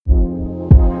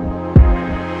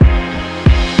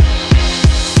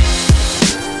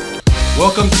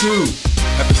Welcome to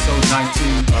episode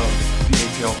 19 of the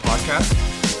ATL podcast.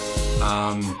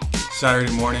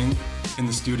 Saturday morning in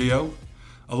the studio.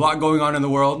 A lot going on in the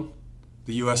world.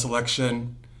 The U.S.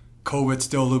 election, COVID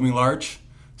still looming large.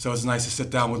 So it's nice to sit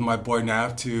down with my boy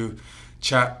Nav to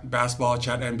chat basketball,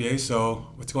 chat NBA. So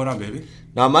what's going on, baby?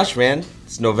 Not much, man.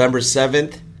 It's November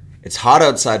 7th. It's hot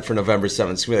outside for November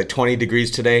 7th. It's going to be like 20 degrees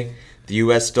today. The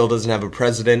U.S. still doesn't have a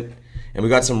president. And we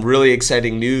got some really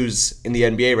exciting news in the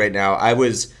NBA right now.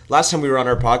 Last time we were on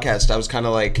our podcast, I was kind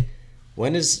of like,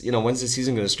 when's the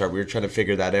season going to start? We were trying to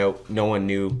figure that out. No one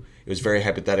knew. It was very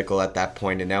hypothetical at that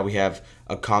point. And now we have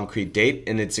a concrete date.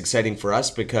 And it's exciting for us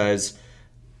because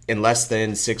in less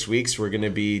than 6 weeks, we're going to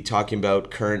be talking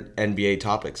about current NBA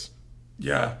topics.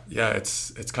 Yeah,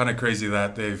 it's kind of crazy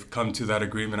that they've come to that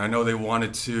agreement. I know they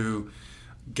wanted to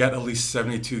get at least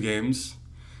 72 games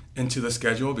into the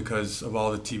schedule because of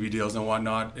all the TV deals and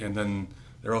whatnot, and then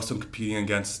they're also competing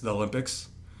against the Olympics.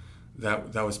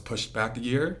 That was pushed back a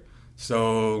year.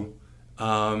 So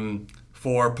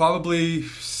for probably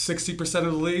 60% of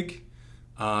the league,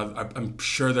 I'm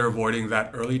sure they're avoiding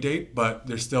that early date, but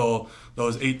there's still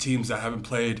those 8 teams that haven't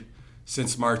played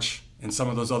since March, and some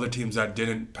of those other teams that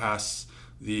didn't pass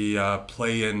the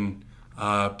play-in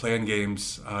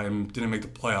games and didn't make the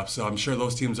playoffs. So I'm sure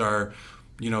those teams are,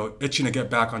 itching to get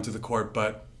back onto the court.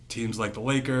 But teams like the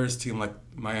Lakers, team like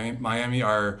Miami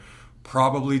are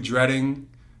probably dreading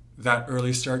that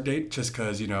early start date just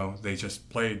because, they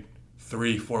just played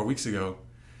 3-4 weeks ago.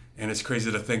 And it's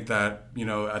crazy to think that,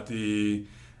 at the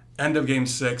end of Game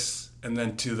 6 and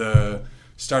then to the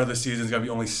start of the season is going to be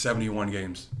only 71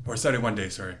 games. Or 71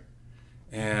 days, sorry.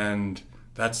 And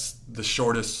that's the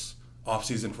shortest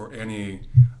offseason for any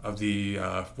of the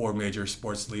 4 major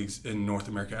sports leagues in North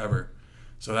America ever.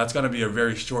 So that's going to be a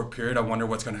very short period. I wonder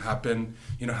what's going to happen,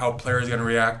 how players are going to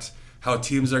react, how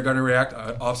teams are going to react.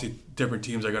 Obviously, different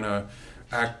teams are going to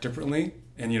act differently.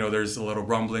 And, there's a little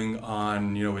rumbling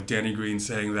on, with Danny Green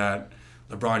saying that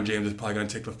LeBron James is probably going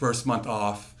to take the first month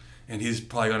off, and he's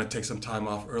probably going to take some time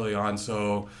off early on.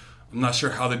 So I'm not sure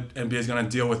how the NBA is going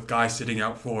to deal with guys sitting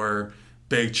out for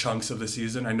big chunks of the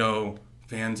season. I know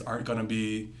fans aren't going to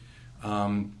be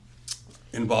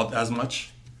involved as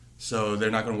much, so they're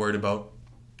not going to worry about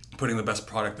putting the best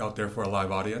product out there for a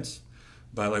live audience.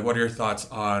 But what are your thoughts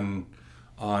on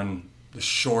the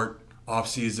short off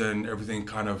season, everything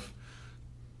kind of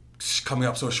coming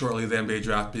up so shortly, the NBA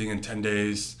draft being in 10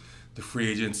 days, the free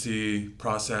agency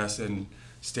process and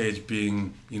stage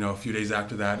being, a few days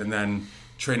after that, and then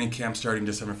training camp starting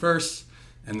December 1st,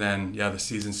 and then, the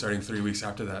season starting 3 weeks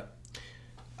after that?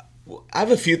 I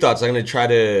have a few thoughts. I'm going to try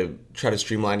to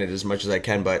streamline it as much as I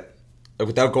can, but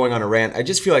without going on a rant, I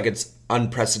just feel like it's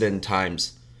unprecedented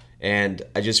times. And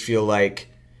I just feel like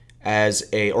as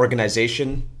a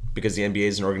organization, because the NBA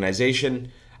is an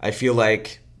organization, I feel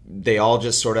like they all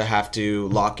just sort of have to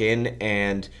lock in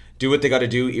and do what they got to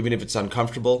do, even if it's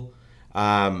uncomfortable.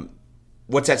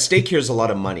 What's at stake here is a lot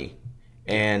of money.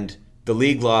 And the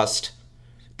league lost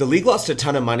a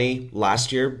ton of money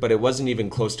last year, but it wasn't even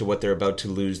close to what they're about to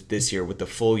lose this year with the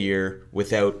full year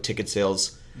without ticket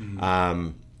sales.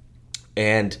 Mm-hmm.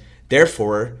 And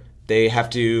therefore, they have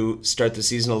to start the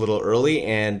season a little early,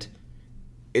 and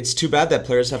it's too bad that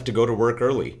players have to go to work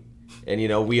early. And,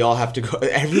 we all have to go.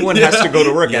 Everyone has to go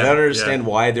to work. I don't understand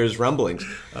why there's rumblings.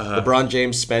 LeBron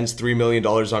James spends $3 million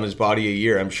on his body a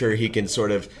year. I'm sure he can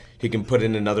put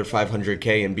in another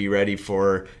 $500K and be ready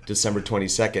for December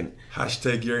 22nd.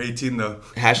 Hashtag year 18, though.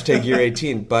 Hashtag year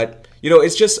 18. But,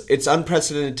 it's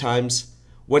unprecedented times.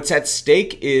 What's at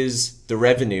stake is the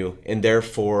revenue and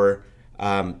therefore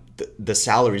the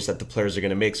salaries that the players are going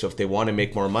to make. So if they want to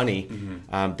make more money,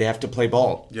 they have to play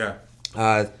ball. Yeah.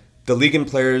 The league and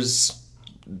players,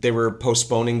 they were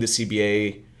postponing the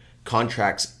CBA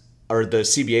contracts or the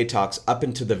CBA talks up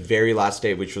until the very last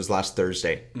day, which was last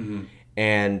Thursday. Mm-hmm.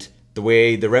 And the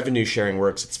way the revenue sharing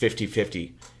works, it's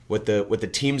 50-50. What the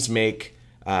teams make,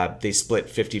 they split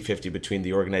 50-50 between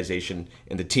the organization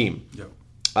and the team.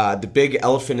 Yep. The big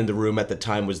elephant in the room at the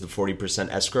time was the 40%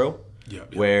 escrow,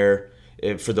 where,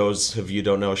 for those of you who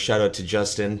don't know, shout out to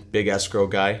Justin, big escrow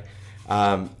guy.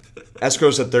 Escrow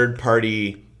is a third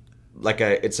party,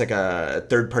 it's like a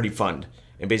third party fund,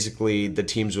 and basically the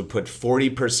teams would put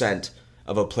 40%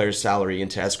 of a player's salary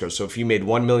into escrow. So if you made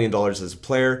 $1 million as a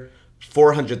player,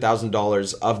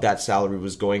 $400,000 of that salary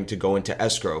was going to go into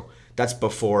escrow. That's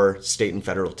before state and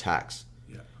federal tax.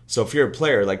 Yeah. So if you're a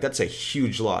player, that's a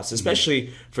huge loss,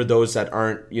 especially for those that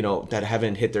aren't, that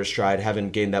haven't hit their stride,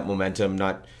 haven't gained that momentum,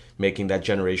 not making that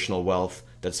generational wealth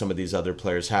that some of these other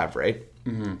players have, right?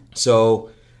 Mm-hmm. So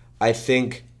I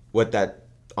think what that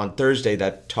on Thursday,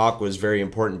 that talk was very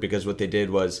important because what they did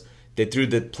was they threw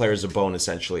the players a bone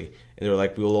essentially, and they were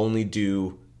like, "We will only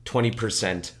do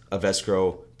 20% of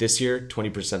escrow this year,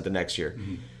 20% the next year."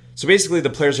 Mm-hmm. So basically, the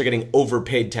players are getting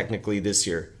overpaid technically this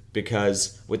year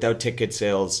because without ticket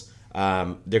sales,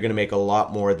 they're going to make a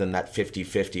lot more than that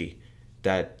 50-50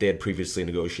 that they had previously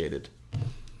negotiated.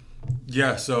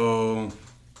 Yeah. So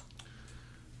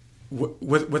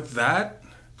with that,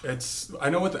 I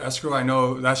know with the escrow, I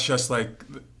know that's just like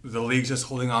the league's just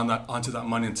holding onto that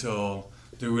money until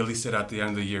they release it at the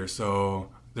end of the year. So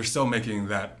they're still making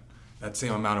that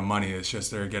same amount of money. It's just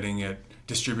they're getting it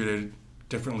distributed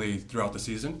differently throughout the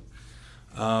season.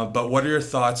 But what are your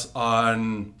thoughts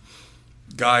on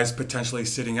guys potentially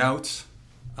sitting out,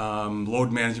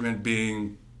 load management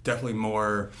being definitely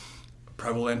more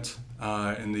prevalent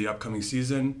in the upcoming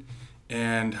season,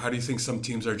 and how do you think some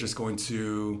teams are just going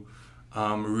to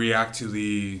react to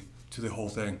the whole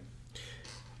thing?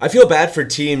 I feel bad for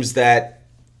teams that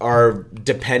are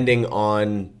depending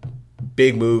on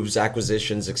big moves,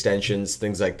 acquisitions, extensions,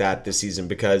 things like that this season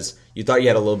because you thought you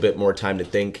had a little bit more time to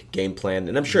think, game plan,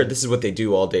 and I'm sure this is what they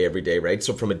do all day, every day, right?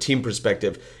 So from a team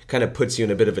perspective, kind of puts you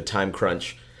in a bit of a time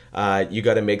crunch. You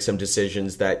got to make some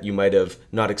decisions that you might have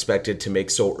not expected to make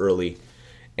so early,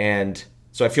 and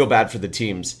so I feel bad for the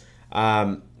teams.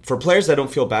 For players, I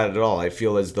don't feel bad at all. I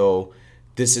feel as though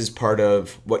this is part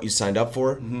of what you signed up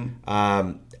for.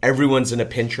 Mm-hmm. Everyone's in a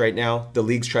pinch right now. The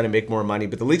league's trying to make more money,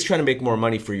 but the league's trying to make more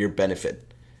money for your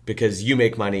benefit because you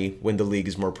make money when the league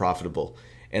is more profitable.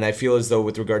 And I feel as though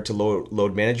with regard to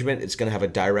load management, it's going to have a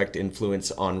direct influence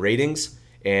on ratings,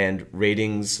 and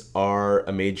ratings are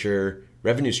a major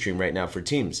revenue stream right now for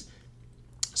teams.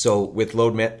 So with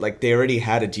they already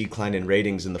had a decline in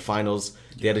ratings in the finals.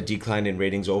 They had a decline in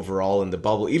ratings overall in the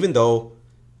bubble, even though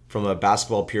from a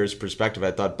basketball purist perspective,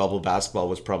 I thought bubble basketball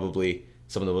was probably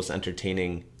some of the most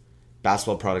entertaining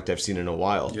basketball product I've seen in a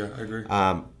while. Yeah, I agree.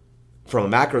 From a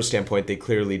macro standpoint, they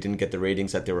clearly didn't get the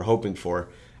ratings that they were hoping for.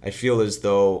 I feel as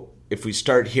though if we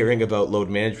start hearing about load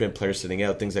management, players sitting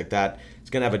out, things like that, it's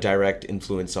going to have a direct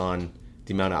influence on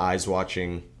the amount of eyes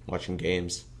watching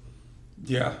games.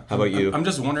 Yeah. How about you? I'm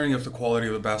just wondering if the quality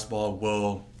of the basketball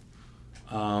will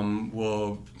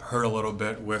hurt a little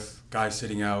bit with guys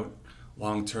sitting out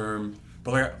long term.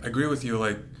 But I agree with you.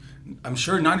 I'm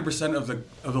sure 90%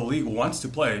 of the league wants to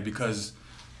play because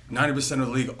 90% of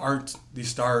the league aren't these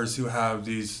stars who have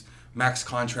these max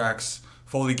contracts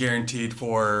fully guaranteed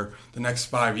for the next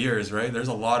 5 years, right? There's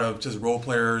a lot of just role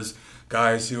players,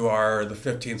 guys who are the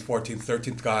 15th, 14th,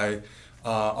 13th guy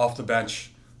off the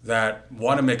bench that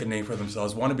want to make a name for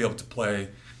themselves, want to be able to play.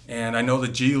 And I know the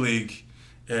G League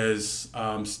is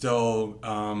still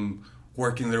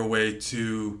working their way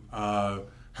to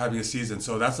having a season.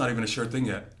 So that's not even a sure thing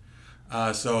yet.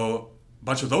 So a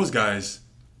bunch of those guys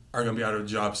are going to be out of a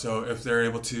job. So if they're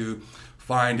able to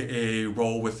find a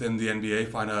role within the NBA,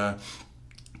 find a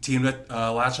team that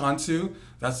latch onto,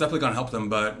 that's definitely going to help them.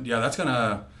 But yeah, that's going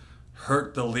to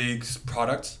hurt the league's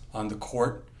product on the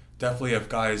court. Definitely if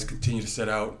guys continue to sit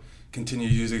out, continue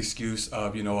to use the excuse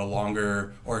of, a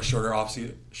longer or a shorter off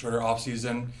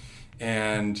season.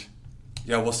 And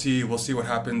yeah, we'll see what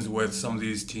happens with some of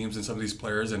these teams and some of these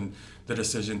players and the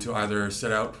decision to either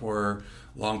sit out for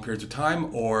long periods of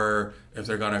time or if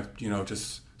they're going to,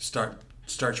 just start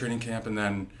training camp and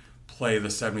then play the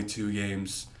 72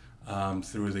 games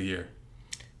through the year.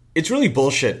 It's really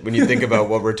bullshit when you think about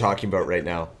what we're talking about right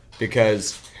now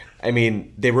because,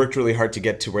 they worked really hard to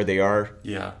get to where they are.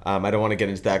 Yeah. I don't want to get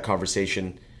into that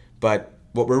conversation, but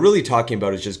what we're really talking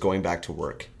about is just going back to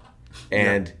work.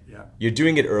 And you're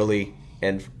doing it early.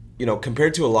 And,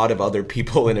 compared to a lot of other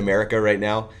people in America right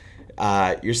now,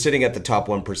 you're sitting at the top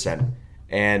 1%.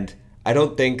 And I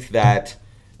don't think that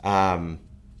I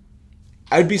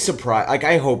would be surprised.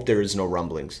 I hope there is no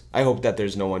rumblings. I hope that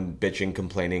there's no one bitching,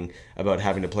 complaining about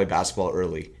having to play basketball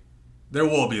early. There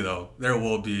will be, though. There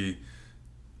will be.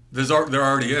 There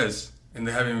already is. And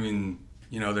they haven't even,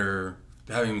 they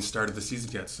haven't even started the season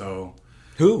yet. So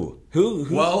Who?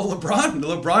 Well,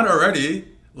 LeBron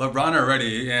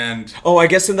already, and I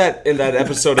guess in that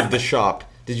episode of The Shop,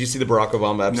 did you see the Barack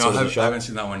Obama episode of The Shop? I haven't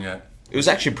seen that one yet. It was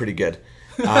actually pretty good,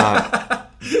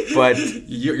 but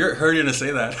you're hurting to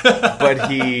say that. But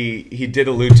he did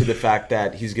allude to the fact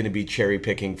that he's going to be cherry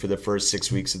picking for the first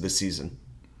 6 weeks of the season.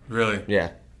 Really?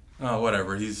 Yeah. Oh,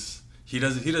 whatever. He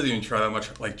doesn't even try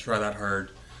that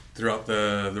hard throughout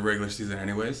the regular season,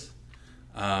 anyways.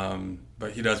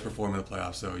 But he does perform in the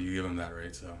playoffs, so you give him that,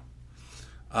 right?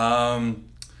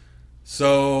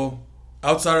 So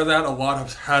outside of that, a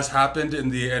lot has happened in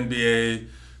the NBA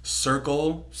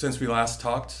circle since we last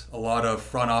talked. A lot of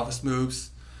front office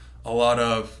moves, a lot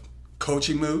of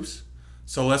coaching moves.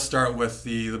 So let's start with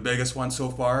the biggest one so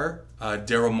far,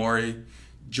 Daryl Morey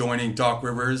joining Doc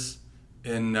Rivers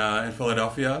in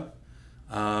Philadelphia.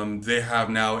 They have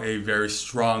now a very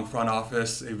strong front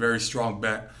office, a very strong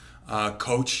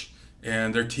coach,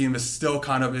 and their team is still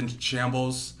kind of in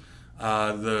shambles.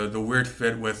 The weird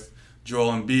fit with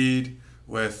Joel Embiid,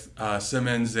 with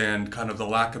Simmons, and kind of the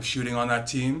lack of shooting on that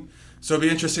team. So it'll be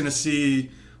interesting to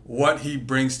see what he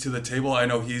brings to the table. I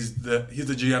know he's the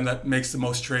GM that makes the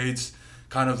most trades,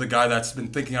 kind of the guy that's been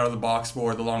thinking out of the box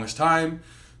for the longest time.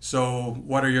 So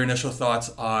what are your initial thoughts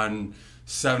on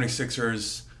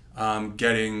 76ers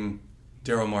getting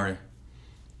Daryl Morey?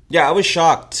 Yeah, I was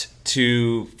shocked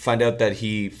to find out that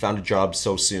he found a job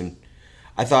so soon.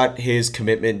 I thought his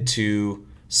commitment to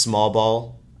small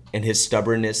ball and his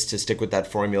stubbornness to stick with that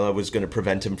formula was going to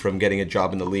prevent him from getting a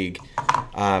job in the league.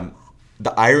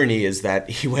 The irony is that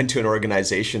he went to an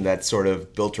organization that's sort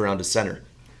of built around a center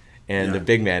and a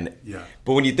big man. Yeah.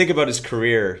 But when you think about his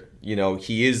career,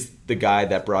 he is the guy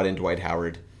that brought in Dwight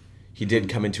Howard. He did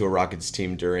come into a Rockets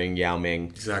team during Yao Ming.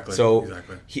 Exactly. So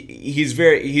exactly.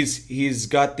 He's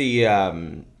got the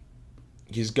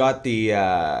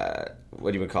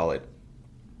what do you call it?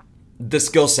 The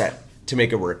skill set to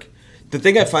make it work. The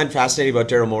thing I find fascinating about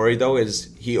Daryl Morey though is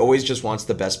he always just wants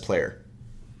the best player.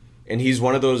 And he's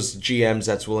one of those GMs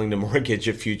that's willing to mortgage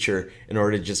a future in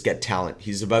order to just get talent.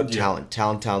 He's about talent.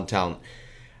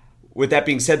 With that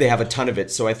being said, they have a ton of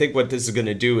it. So I think what this is going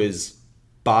to do is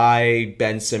buy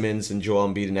Ben Simmons and Joel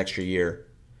Embiid an extra year.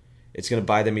 It's going to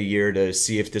buy them a year to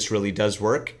see if this really does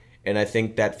work. And I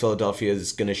think that Philadelphia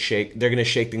is going to they're going to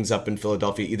shake things up in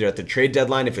Philadelphia either at the trade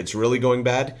deadline if it's really going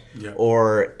bad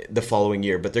or the following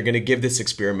year. But they're going to give this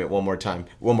experiment one more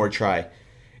try.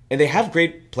 And they have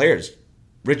great players.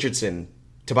 Richardson,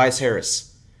 Tobias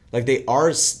Harris. Like they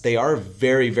are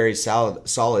very, very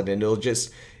solid. And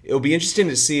it'll be interesting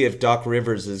to see if Doc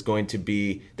Rivers is going to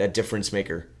be that difference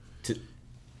maker.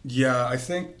 Yeah, I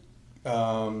think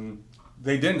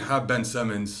they didn't have Ben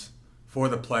Simmons for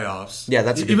the playoffs. Yeah,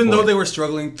 that's a good even point. though they were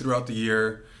struggling throughout the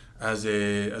year as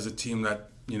a team that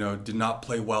did not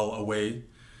play well away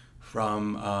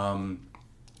from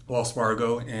Wells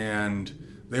Fargo, and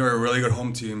they were a really good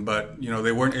home team, but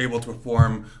they weren't able to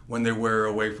perform when they were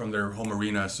away from their home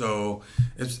arena. So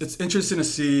it's interesting to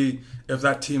see if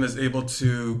that team is able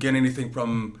to get anything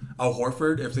from Al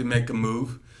Horford if they make a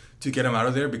move to get him out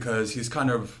of there, because he's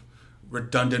kind of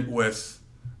redundant with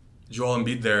Joel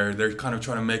Embiid there. They're kind of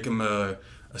trying to make him a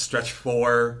stretch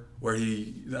four where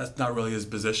that's not really his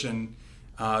position.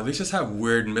 They just have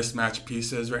weird mismatch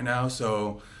pieces right now,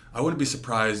 so I wouldn't be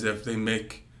surprised if they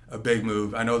make a big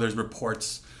move. I know there's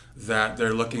reports that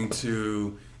they're looking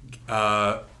to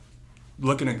acquire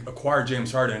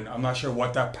James Harden. I'm not sure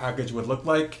what that package would look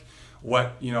like.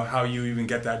 How you even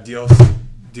get that deal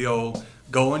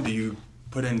going? Do you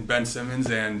put in Ben Simmons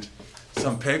and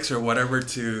some picks or whatever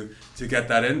to get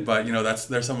that in? But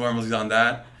there's some rumors on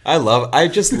that. I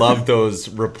just love those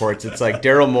reports. It's like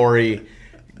Daryl Morey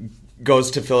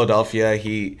goes to Philadelphia.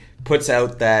 He puts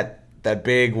out that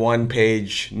big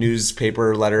one-page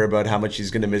newspaper letter about how much he's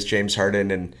going to miss James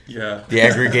Harden, and the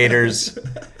aggregators,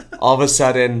 all of a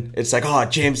sudden, it's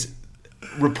like, James,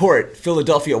 report,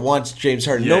 Philadelphia wants James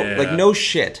Harden. No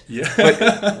shit. Yeah.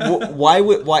 But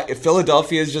why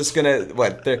Philadelphia is just going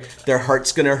to, their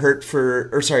heart's going to hurt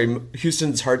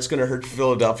Houston's heart's going to hurt for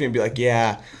Philadelphia and be like,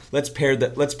 yeah, let's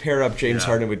pair up James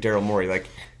Harden with Daryl Morey. Like,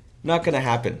 not going to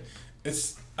happen.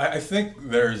 I think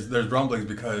there's rumblings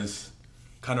because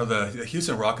kind of the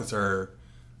Houston Rockets are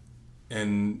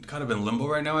in limbo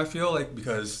right now, I feel like,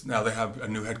 because now they have a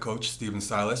new head coach, Steven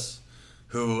Silas,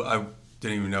 who I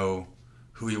didn't even know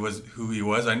who he was.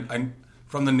 I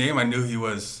from the name, I knew he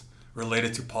was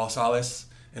related to Paul Silas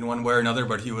in one way or another,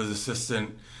 but he was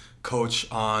assistant coach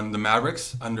on the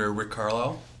Mavericks under Rick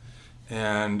Carlisle,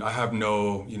 and I have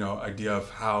no idea of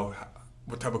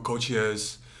what type of coach he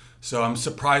is. So I'm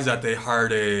surprised that they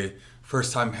hired a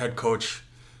first-time head coach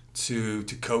to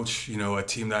coach a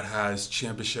team that has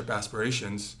championship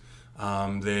aspirations.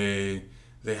 They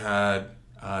had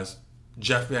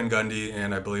Jeff Van Gundy,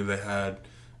 and I believe they had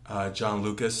John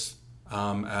Lucas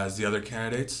as the other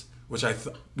candidates, which I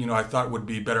thought would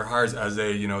be better hires, as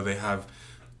they have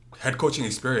head coaching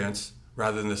experience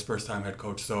rather than this first time head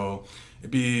coach. So it'd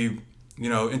be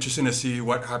interesting to see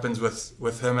what happens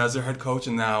with him as their head coach,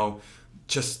 and now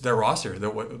just their roster.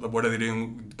 What are they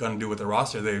going to do with their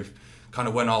roster? They've kind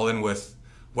of went all in with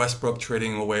Westbrook,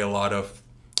 trading away a lot of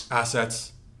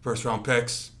assets, first round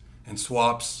picks and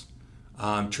swaps,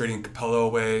 trading Capello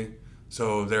away.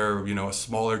 So they're a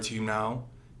smaller team now,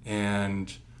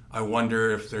 and I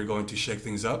wonder if they're going to shake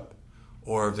things up,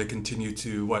 or if they continue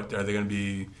to, what, are they going to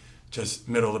be just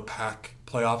middle of the pack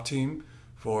playoff team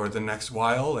for the next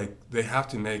while? Like, they have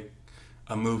to make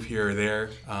a move here or there.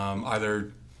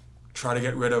 Either try to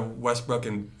get rid of Westbrook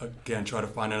and, again, try to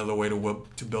find another way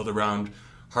to build around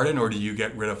Harden, or do you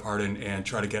get rid of Harden and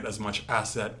try to get as much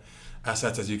assets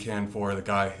as you can for the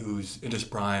guy who's in his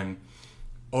prime,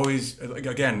 always, like,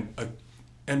 again, a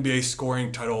NBA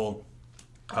scoring title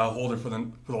holder for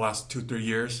the last 2-3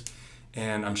 years,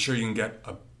 and I'm sure you can get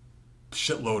a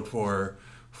shitload for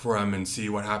him and see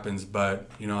what happens. But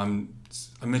I'm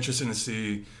interested to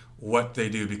see what they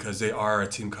do, because they are a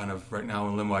team kind of right now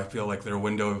in limbo. I feel like their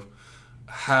window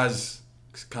has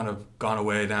kind of gone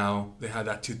away now. They had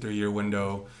that 2-3 year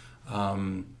window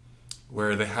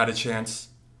where they had a chance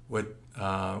with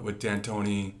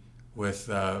D'Antoni, with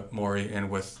Morey, and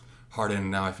with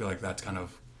Harden. Now I feel like that's kind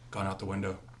of gone out the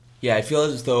window. Yeah, I feel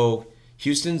as though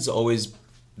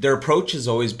their approach has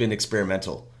always been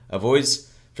experimental. For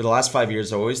the last 5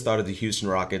 years, I've always thought of the Houston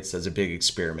Rockets as a big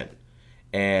experiment.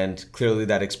 And clearly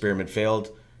that experiment failed.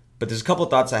 But there's a couple of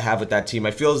thoughts I have with that team.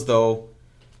 I feel as though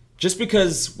just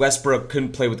because Westbrook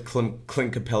couldn't play with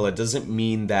Clint Capella doesn't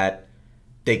mean that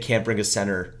they can't bring a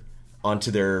center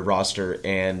onto their roster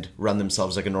and run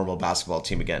themselves like a normal basketball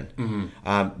team again.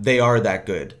 Mm-hmm. They are that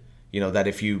good. That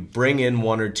if you bring in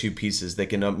one or two pieces, they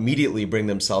can immediately bring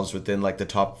themselves within like the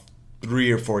top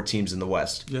 3 or 4 teams in the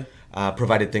West. Yeah.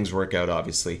 Provided things work out,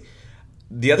 obviously.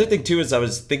 The other thing too is I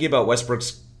was thinking about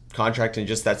Westbrook's contract and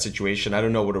just that situation. I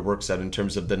don't know what it works out in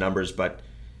terms of the numbers, but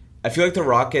I feel like the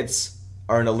Rockets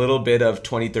are in a little bit of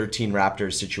 2013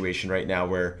 Raptors situation right now,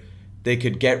 where they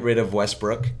could get rid of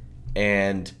Westbrook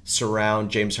and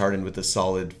surround James Harden with a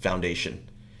solid foundation.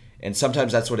 And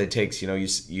sometimes that's what it takes.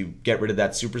 You get rid of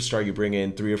that superstar, you bring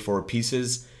in 3 or 4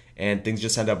 pieces, and things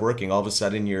just end up working. All of a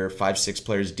sudden, you're 5-6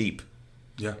 players deep.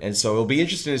 Yeah. And so it'll be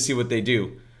interesting to see what they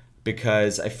do,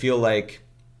 because I feel like,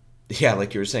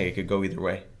 like you were saying, it could go either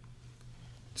way.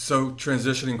 So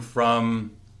transitioning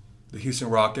from the Houston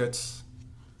Rockets,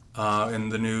 in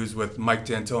the news with Mike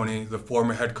D'Antoni, the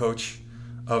former head coach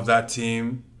of that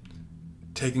team,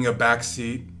 taking a back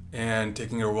seat and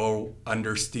taking a role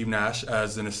under Steve Nash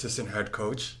as an assistant head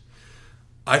coach.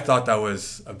 I thought that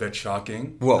was a bit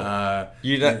shocking. Whoa.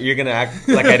 You're going to act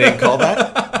like I didn't call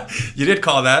that? You did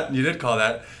call that.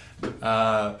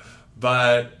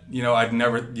 But, I'd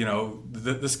never,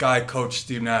 this guy coached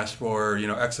Steve Nash for,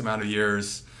 X amount of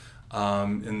years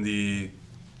in the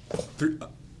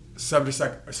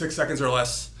 6 seconds or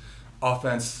less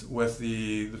offense with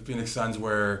the Phoenix Suns,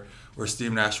 where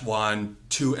Steve Nash won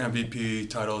 2 MVP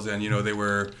titles, and they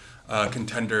were a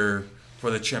contender for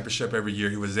the championship every year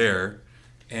he was there.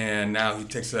 And now he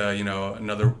takes a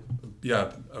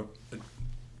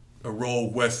role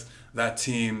with that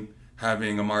team,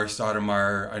 having Amari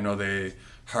Stoudemire. I know they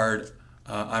hired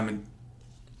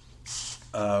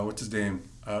what's his name,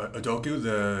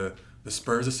 Udoka, the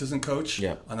Spurs assistant coach,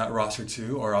 on that roster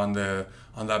too, or on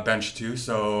that bench too.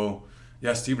 So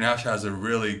yeah, Steve Nash has a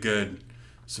really good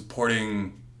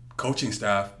supporting coaching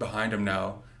staff behind him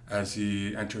now as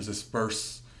he enters his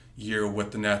first year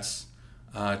with the Nets,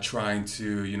 trying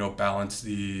to balance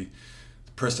the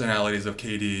personalities of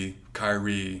KD,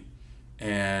 Kyrie,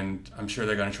 and I'm sure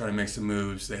they're going to try to make some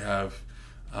moves. They have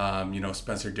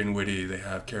Spencer Dinwiddie, they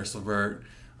have Karis LeVert,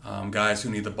 guys who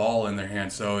need the ball in their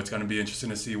hands. So it's going to be interesting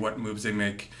to see what moves they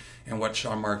make and what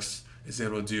Sean Marks is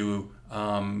able to do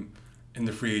in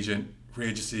the free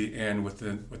agency and with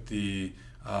the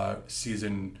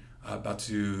season about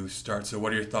to start. So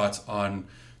what are your thoughts on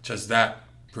just that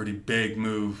pretty big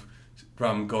move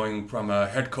from going from a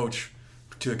head coach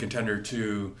to a contender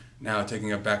to now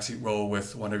taking a backseat role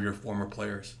with one of your former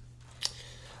players?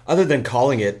 Other than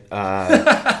calling it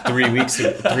 3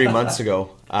 months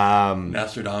ago,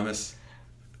 Nostradamus.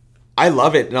 I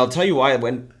love it, and I'll tell you why.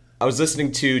 When I was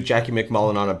listening to Jackie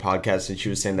McMullen on a podcast, and she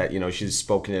was saying that she's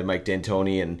spoken to Mike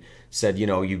D'Antoni and said,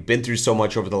 you've been through so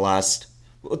much over the last,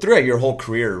 throughout your whole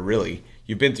career, really.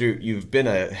 You've been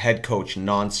a head coach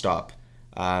nonstop.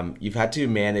 You've had to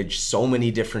manage so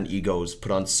many different egos,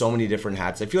 put on so many different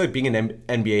hats. I feel like being an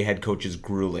NBA head coach is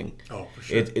grueling. Oh, for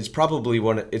sure. It's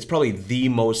probably the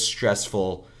most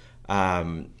stressful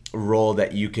role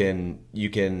that you can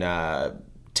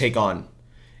take on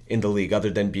in the league, other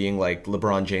than being like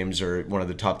LeBron James or one of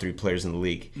the top 3 players in the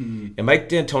league. Mm-hmm. And Mike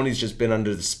D'Antoni's just been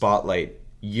under the spotlight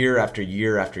year after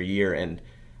year after year, and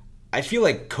I feel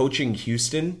like coaching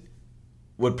Houston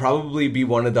would probably be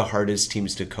one of the hardest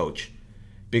teams to coach.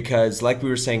 Because, like we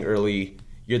were saying early,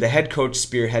 you're the head coach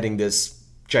spearheading this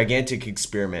gigantic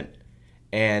experiment.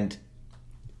 And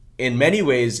in many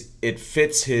ways, it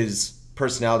fits his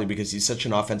personality because he's such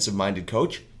an offensive-minded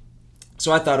coach.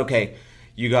 So I thought, okay,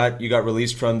 you got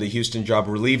relieved from the Houston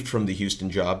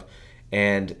job,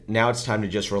 and now it's time to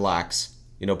just relax.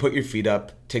 Put your feet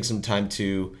up, take some time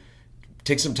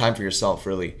for yourself,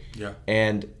 really. Yeah.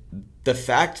 And the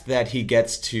fact that he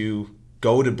gets to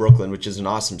go to Brooklyn, which is an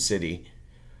awesome city,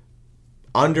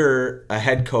 under a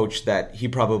head coach that he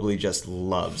probably just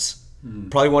loves.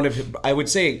 Probably I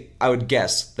would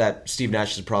guess that Steve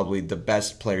Nash is probably the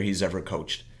best player he's ever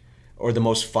coached, or the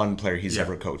most fun player he's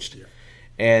ever coached. Yeah.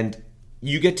 And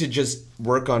you get to just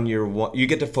you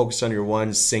get to focus on your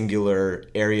one singular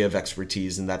area of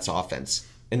expertise, and that's offense.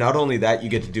 And not only that, you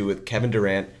get to do it with Kevin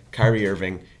Durant, Kyrie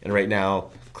Irving, and right now,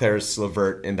 Caris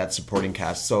LeVert in that supporting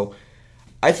cast. So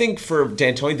I think for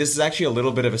D'Antoni, this is actually a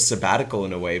little bit of a sabbatical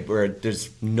in a way, where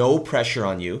there's no pressure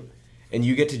on you, and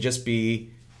you get to just be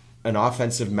an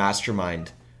offensive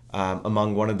mastermind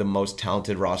among one of the most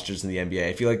talented rosters in the NBA.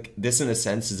 I feel like this, in a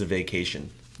sense, is a vacation.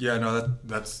 Yeah, no,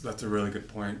 that's a really good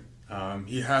point.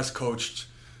 He has coached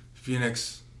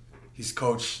Phoenix, he's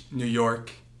coached New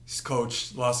York, he's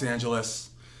coached Los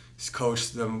Angeles, he's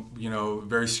coached the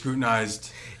very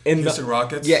scrutinized Houston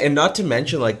Rockets. Yeah, and not to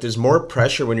mention, like, there's more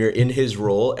pressure when you're in his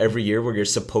role every year where you're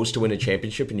supposed to win a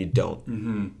championship and you don't.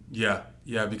 Mm-hmm.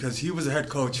 Yeah, because he was a head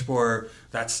coach for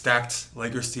that stacked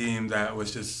Lakers team that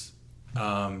was just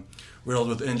riddled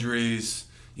with injuries,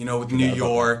 with New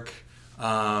York,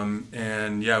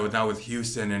 now with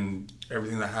Houston and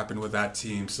everything that happened with that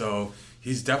team. So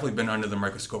he's definitely been under the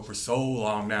microscope for so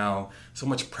long now, so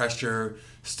much pressure.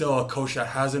 Still a coach that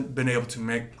hasn't been able to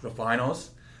make the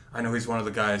finals. I know he's one of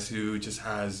the guys who just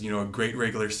has, a great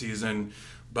regular season,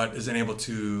 but isn't able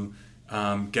to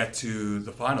get to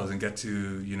the finals and get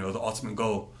to, the ultimate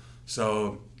goal.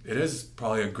 So it is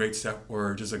probably a great step,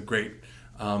 or just a great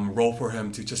role for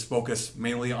him to just focus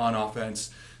mainly on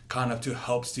offense, kind of to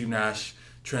help Steve Nash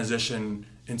transition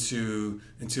into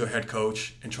a head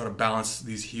coach and try to balance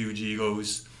these huge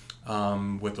egos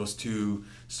with those two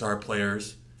star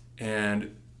players.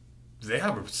 And they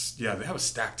have a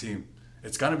stacked team.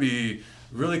 It's going to be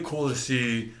really cool to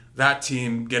see that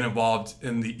team get involved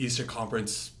in the Eastern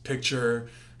Conference picture,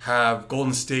 have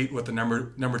Golden State with the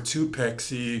number 2 pick,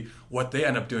 see what they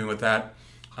end up doing with that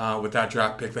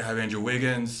draft pick. They have Andrew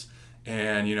Wiggins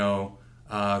and,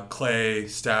 Clay,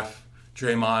 Steph,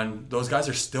 Draymond. Those guys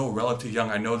are still relatively young.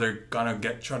 I know they're going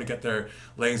to try to get their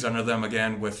legs under them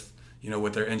again with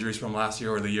their injuries from last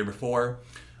year or the year before.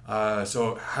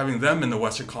 So having them in the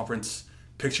Western Conference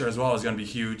picture as well is going to be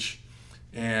huge.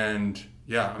 And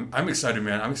yeah, I'm excited,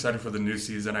 man. I'm excited for the new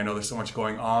season. I know there's so much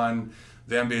going on.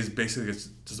 The NBA is basically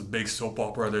just a big soap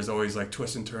opera. There's always like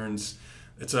twists and turns.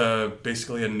 It's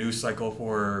basically a news cycle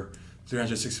for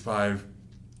 365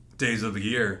 days of the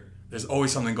year. There's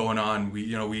always something going on.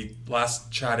 We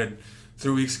last chatted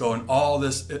 3 weeks ago, and all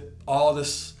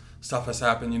this stuff has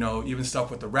happened. Even stuff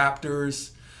with the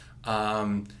Raptors,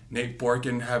 Nate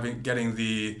Borkin getting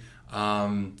the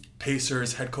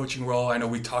Pacers head coaching role. I know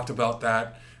we talked about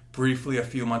that briefly a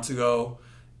few months ago,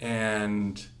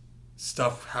 and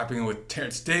stuff happening with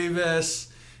Terrence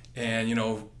Davis, and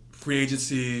free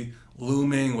agency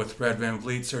looming with Fred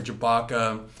VanVleet, Serge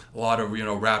Ibaka, a lot of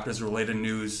Raptors related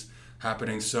news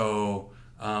happening. So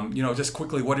just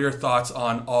quickly, what are your thoughts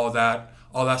on all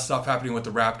that stuff happening with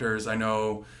the Raptors? I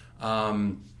know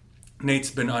Nate's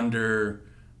been under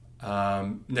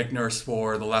Nick Nurse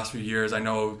for the last few years. I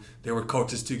know they were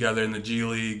coaches together in the G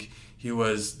League. He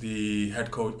was the head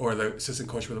coach or the assistant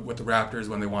coach with the Raptors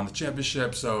when they won the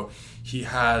championship. So he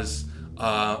has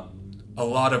a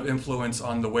lot of influence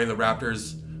on the way the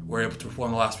Raptors were able to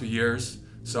perform the last few years.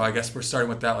 So I guess we're starting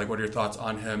with that. Like, what are your thoughts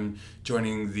on him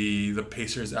joining the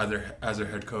Pacers as their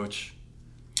head coach?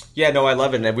 Yeah, no, I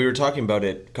love it. And we were talking about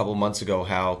it a couple of months ago,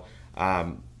 how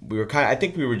I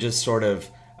think we were just sort of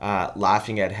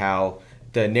laughing at how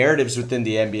the narratives within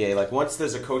the NBA, like once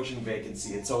there's a coaching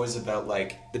vacancy, it's always about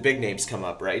like the big names come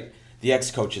up, right? The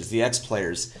ex-coaches, the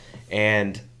ex-players.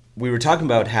 And we were talking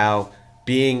about how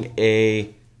being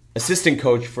a assistant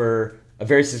coach for a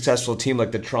very successful team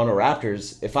like the Toronto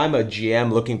Raptors, if I'm a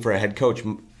GM looking for a head coach,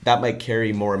 that might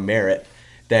carry more merit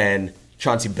than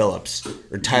Chauncey Billups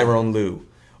or Tyronn Lue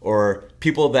or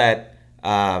people that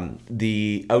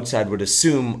the outside would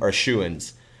assume are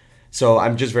shoo-ins. So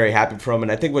I'm just very happy for him. And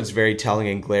I think what's very telling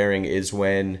and glaring is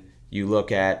when you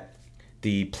look at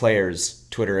the players'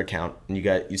 Twitter account and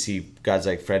you see guys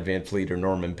like Fred VanVleet or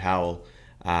Norman Powell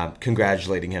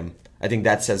congratulating him. I think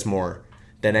that says more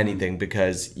than anything,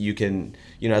 because you can,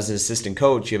 as an assistant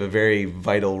coach, you have a very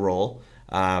vital role.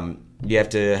 You have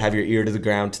to have your ear to the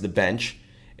ground to the bench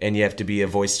and you have to be a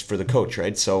voice for the coach,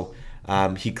 right? So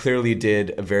he clearly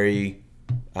did a very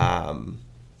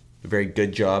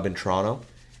good job in Toronto,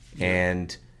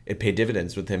 and it paid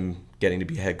dividends with him getting to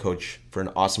be head coach for an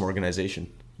awesome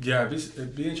organization. Yeah,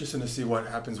 it'd be interesting to see what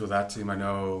happens with that team. I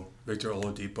know Victor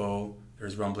Oladipo,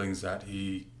 there's rumblings that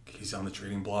he's on the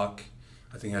trading block.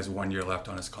 I think he has 1 year left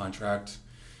on his contract.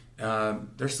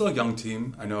 They're still a young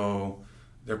team. I know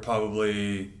they're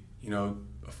probably,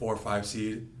 a 4 or 5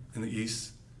 seed in the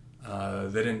East.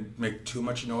 They didn't make too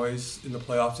much noise in the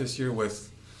playoffs this year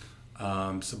with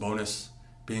Sabonis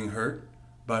being hurt,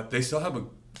 but they still have a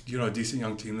decent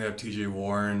young team. They have T.J.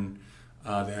 Warren.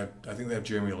 I think they have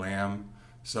Jeremy Lamb.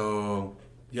 So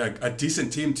yeah, a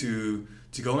decent team to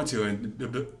go into, and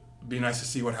it'd be nice to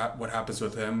see what happens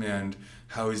with him and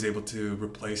how he's able to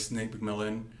replace Nate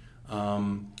McMillan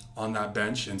on that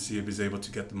bench, and see if he's able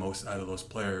to get the most out of those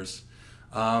players.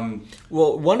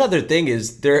 Well, one other thing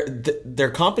is their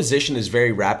composition is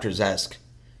very Raptors-esque.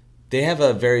 They have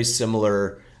a very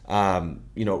similar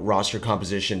roster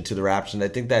composition to the Raptors, and I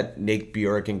think that Nate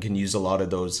Bjorken can use a lot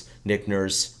of those Nick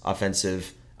Nurse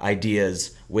offensive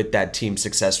ideas with that team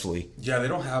successfully. Yeah, they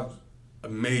don't have a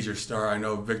major star. I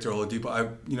know Victor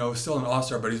Oladipo, still an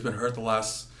all-star, but he's been hurt the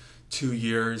last 2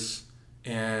 years,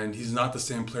 and he's not the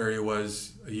same player he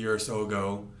was a year or so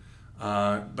ago.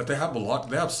 But they have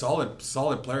They have solid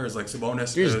players like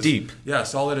Sabonis. He's deep. Yeah,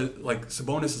 solid. Like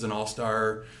Sabonis is an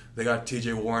all-star. They got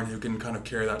T.J. Warren, who can kind of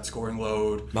carry that scoring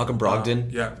load. Malcolm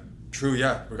Brogdon. Yeah, true.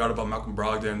 Yeah, forgot about Malcolm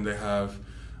Brogdon. They have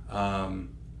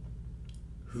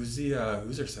who's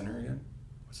their center again?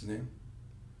 What's his name?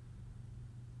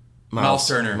 Miles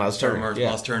Turner. Miles Turner. Yeah.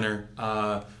 Miles Turner.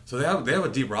 So they have a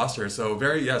deep roster. So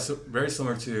very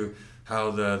similar to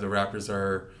how the Raptors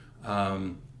are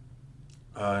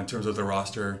in terms of the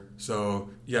roster.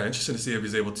 So yeah, interesting to see if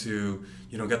he's able to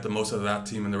get the most out of that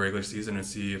team in the regular season, and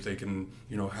see if they can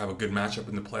have a good matchup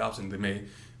in the playoffs, and they may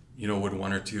win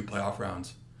 1 or 2 playoff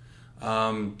rounds.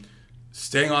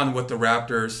 Staying on with the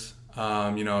Raptors,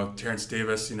 Terrence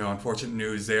Davis, unfortunate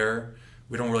news there.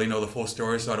 We don't really know the full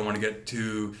story, so I don't want to get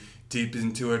too deep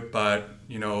into it, but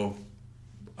I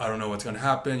don't know what's going to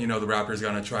happen. The Raptors are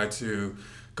going to try to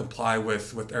comply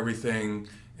with everything,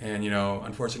 and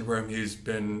unfortunately for him, he's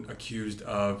been accused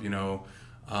of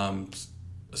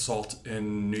assault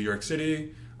in New York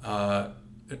City, an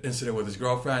incident with his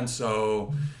girlfriend.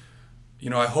 So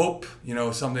I hope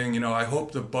I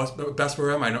hope the best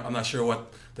for him. I'm not sure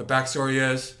what the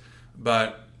backstory is,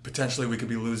 but potentially we could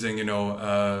be losing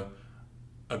a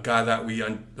guy that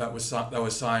was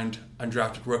signed,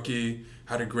 undrafted rookie,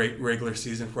 had a great regular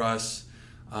season for us,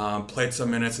 played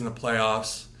some minutes in the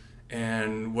playoffs,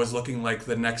 and was looking like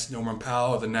the next Norman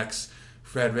Powell or the next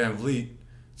Fred VanVleet.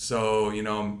 So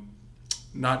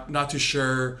not too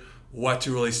sure what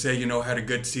to really say. Had a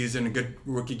good season, a good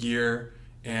rookie year,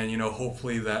 and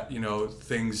hopefully that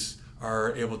things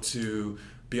are able to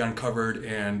be uncovered,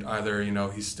 and either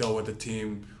he's still with the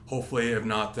team. Hopefully, if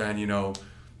not, then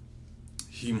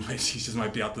he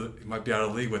might be out of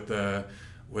the league with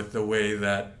the way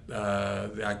that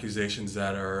the accusations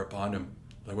that are upon him.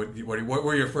 Like what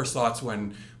were your first thoughts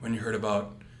when you heard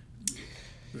about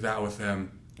that with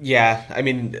him? Yeah, I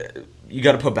mean, you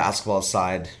got to put basketball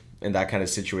aside in that kind of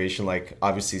situation. Like,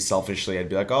 obviously, selfishly, I'd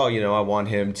be like, I want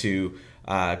him to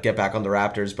get back on the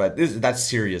Raptors, but that's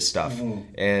serious stuff,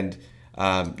 and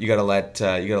you gotta let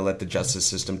the justice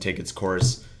system take its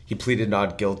course. He pleaded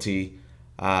not guilty,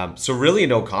 so really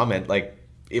no comment. Like,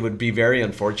 it would be very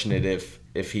unfortunate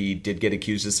if he did get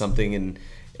accused of something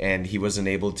and he wasn't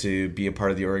able to be a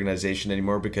part of the organization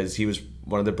anymore, because he was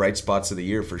one of the bright spots of the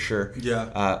year for sure. Yeah,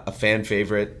 a fan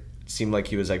favorite. Seemed like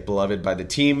he was like beloved by the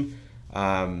team.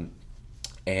 And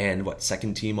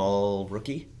second team all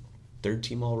rookie, third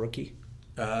team all rookie.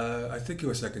 I think he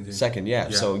was second team. Second, yeah.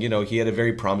 So he had a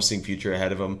very promising future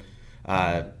ahead of him.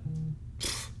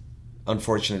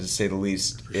 Unfortunate to say the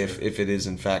least, if it is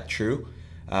in fact true.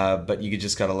 But you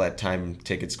just gotta let time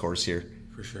take its course here.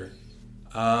 For sure.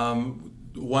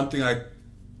 One thing I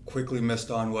quickly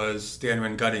missed on was Stan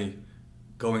Van Gundy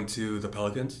going to the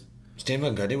Pelicans. Stan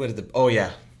Van Gundy? What did the? Oh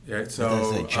yeah. Yeah.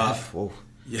 So like Jeff. Whoa.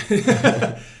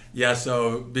 Yeah. Yeah.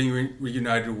 So being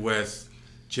reunited with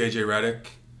JJ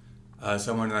Redick,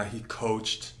 someone that he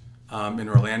coached in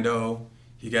Orlando,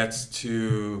 he gets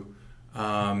to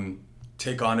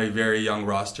take on a very young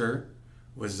roster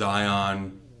with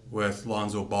Zion, with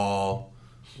Lonzo Ball,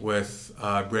 with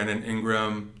Brandon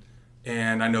Ingram,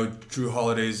 and I know Drew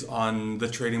Holiday's on the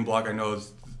trading block. I know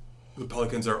the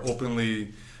Pelicans are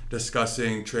openly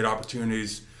discussing trade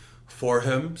opportunities for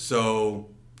him. So,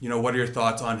 what are your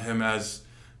thoughts on him as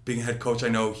being head coach? I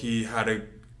know he had a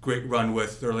great run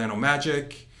with the Orlando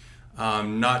Magic,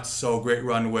 not so great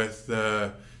run with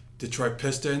the Detroit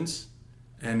Pistons,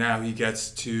 and now he gets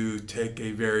to take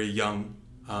a very young,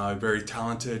 very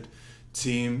talented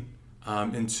team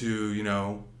into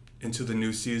the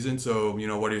new season. So,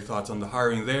 what are your thoughts on the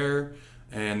hiring there?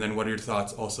 And then what are your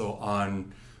thoughts also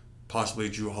on possibly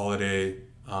Drew Holiday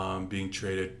being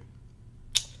traded?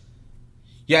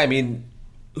 Yeah, I mean,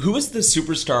 who was the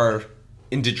superstar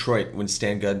in Detroit when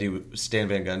Stan Van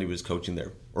Gundy was coaching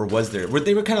there? Or was there?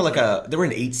 They were kind of like they were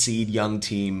an 8 seed young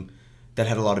team that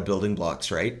had a lot of building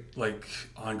blocks, right? Like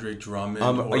Andre Drummond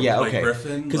or Blake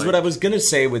Griffin? Because what I was going to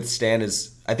say with Stan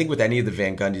is, I think with any of the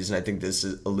Van Gundys, and I think this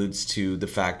alludes to the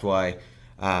fact why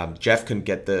Jeff couldn't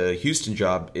get the Houston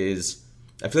job, is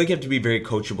I feel like you have to be very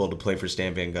coachable to play for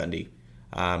Stan Van Gundy.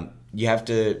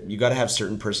 You got to have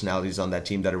certain personalities on that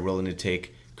team that are willing to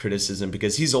take criticism,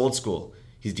 because he's old school.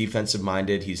 He's defensive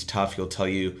minded. He's tough. He'll tell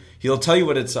you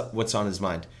what's on his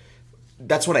mind.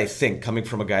 That's what I think, coming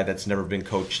from a guy that's never been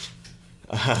coached.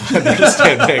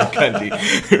 Stan Van Gundy,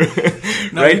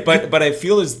 right? But I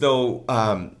feel as though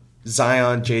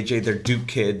Zion, JJ, they're Duke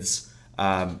kids.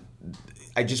 I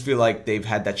just feel like they've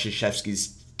had that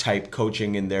Krzyzewski's type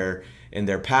coaching in their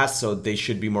past, so they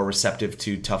should be more receptive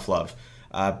to tough love.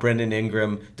 Brandon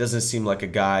Ingram doesn't seem like a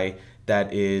guy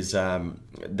that is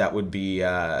that would be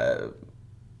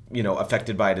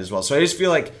affected by it as well. So I just feel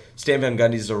like Stan Van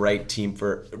Gundy is the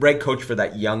right coach for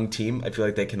that young team. I feel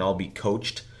like they can all be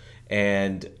coached,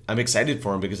 and I'm excited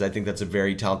for him because I think that's a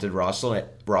very talented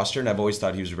roster, and I've always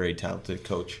thought he was a very talented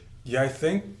coach. Yeah, I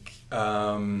think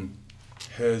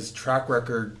his track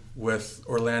record with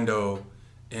Orlando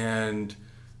and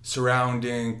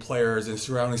surrounding players and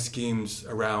surrounding schemes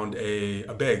around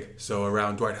a big, so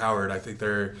around Dwight Howard, I think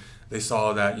they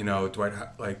saw that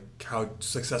how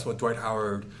successful Dwight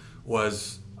Howard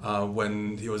was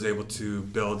when he was able to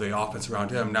build the offense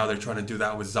around him. Now they're trying to do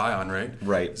that with Zion, right?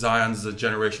 Right. Zion's a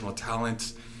generational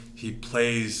talent. He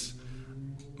plays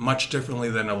much differently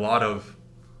than a lot of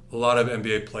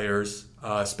NBA players,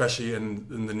 especially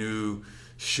in the new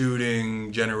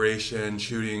shooting generation,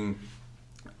 shooting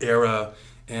era,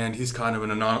 and he's kind of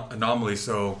an anomaly.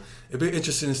 So it'd be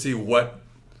interesting to see what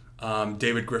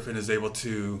David Griffin is able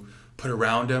to put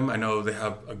around him. I know they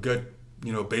have a good,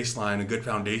 baseline, a good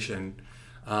foundation,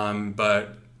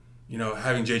 but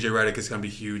having JJ Redick is going to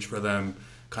be huge for them.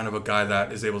 Kind of a guy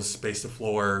that is able to space the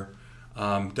floor,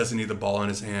 doesn't need the ball in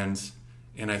his hands,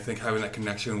 and I think having that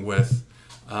connection with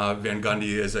Van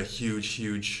Gundy is a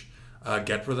huge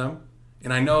get for them.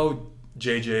 And I know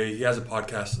JJ, he has a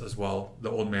podcast as well, The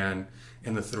Old Man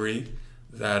in the Three,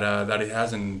 that he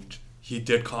has, and he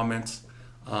did comment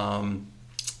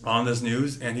on this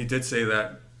news, and he did say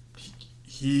that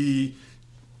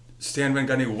Stan Van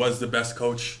Gundy was the best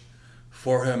coach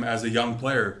for him as a young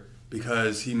player,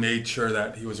 because he made sure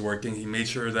that he was working, he made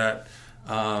sure that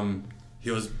he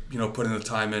was putting the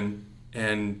time in,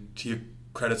 and he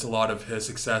credits a lot of his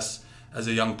success as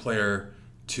a young player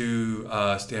to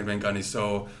Stan Van Gundy.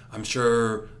 So I'm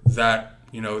sure that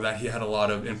that he had a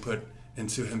lot of input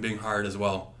into him being hired as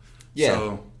well. Yeah.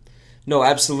 So, no,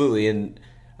 absolutely. And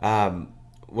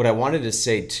what I wanted to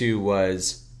say too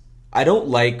was, I don't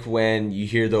like when you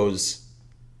hear those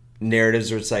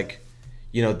narratives where it's like,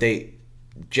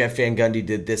 Jeff Van Gundy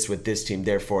did this with this team,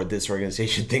 therefore this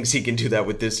organization thinks he can do that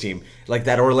with this team. Like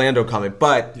that Orlando comment.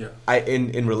 But yeah.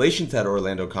 In relation to that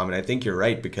Orlando comment, I think you're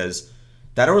right, because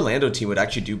that Orlando team would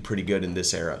actually do pretty good in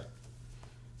this era,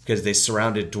 because they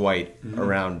surrounded Dwight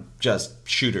around just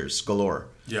shooters galore.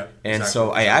 Yeah, and exactly,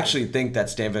 so I actually think that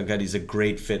Stan Van Gundy is a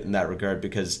great fit in that regard,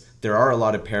 because there are a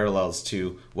lot of parallels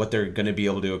to what they're going to be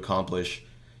able to accomplish.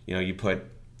 You put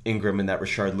Ingram in that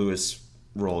Rashard Lewis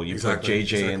role. You put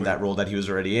JJ in that role that he was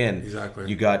already in. Exactly.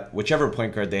 You got whichever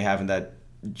point guard they have in that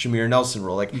Jameer Nelson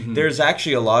role. There's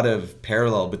actually a lot of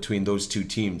parallel between those two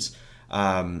teams.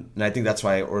 And I think that's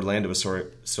why Orlando was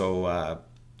so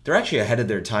they're actually ahead of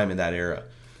their time in that era.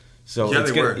 So yeah,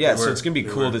 it's going to be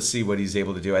cool were. to see what he's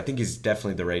able to do. I think he's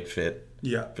definitely the right fit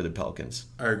for the Pelicans.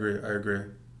 I agree.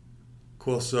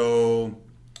 Cool. So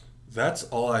that's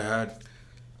all I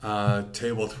had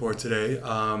tabled for today.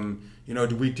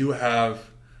 We do have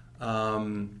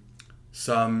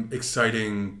some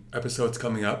exciting episodes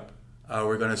coming up.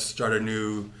 We're going to start a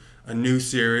new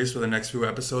series for the next few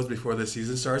episodes before the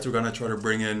season starts. We're going to try to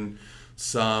bring in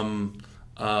some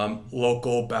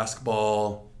local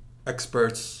basketball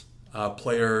experts,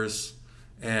 players,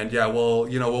 and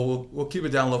we'll keep it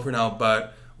down low for now,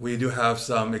 but we do have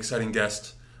some exciting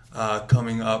guests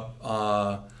coming up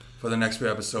for the next few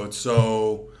episodes.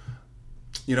 So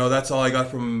that's all I got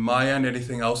from my end.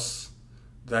 Anything else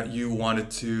that you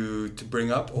wanted to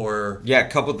bring up, or? Yeah, a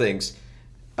couple things.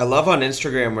 I love on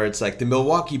Instagram where it's like the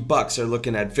Milwaukee Bucks are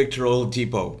looking at Victor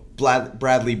Oladipo,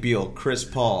 Bradley Beal, Chris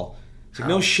Paul. It's like,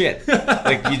 no shit.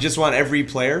 Like, you just want every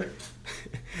player?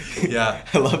 Yeah.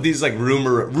 I love these, like,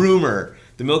 rumor.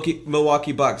 The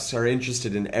Milwaukee Bucks are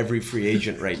interested in every free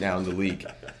agent right now in the league.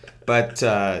 But,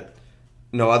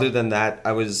 no, other than that,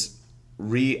 I was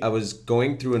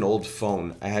going through an old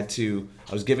phone. I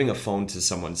was giving a phone to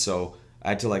someone, so I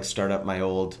had to, like, start up my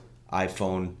old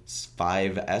iPhone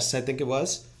 5S, I think it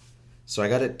was. So I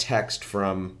got a text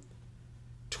from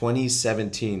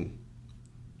 2017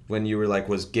 when you were like,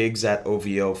 was Gigs at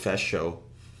OVO Fest Show.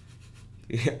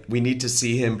 We need to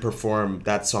see him perform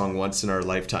that song once in our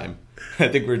lifetime. I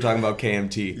think we were talking about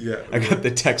KMT. Yeah. I got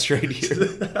the text right here.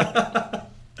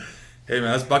 Hey,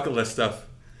 man, that's bucket list stuff.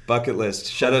 Bucket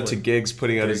list. Shout out to Gigs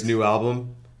putting out his new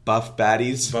album, Buff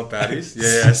Baddies. Buff Baddies?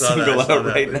 Yeah, I saw that. Single out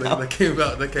right now. That came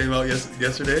out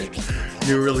yesterday.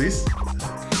 New release.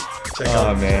 Check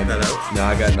man. that out. No,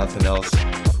 I got nothing else.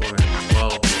 Cool, man. Well,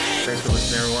 thanks for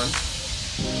listening, everyone.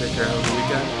 Take care. Have a good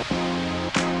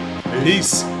weekend.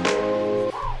 Peace.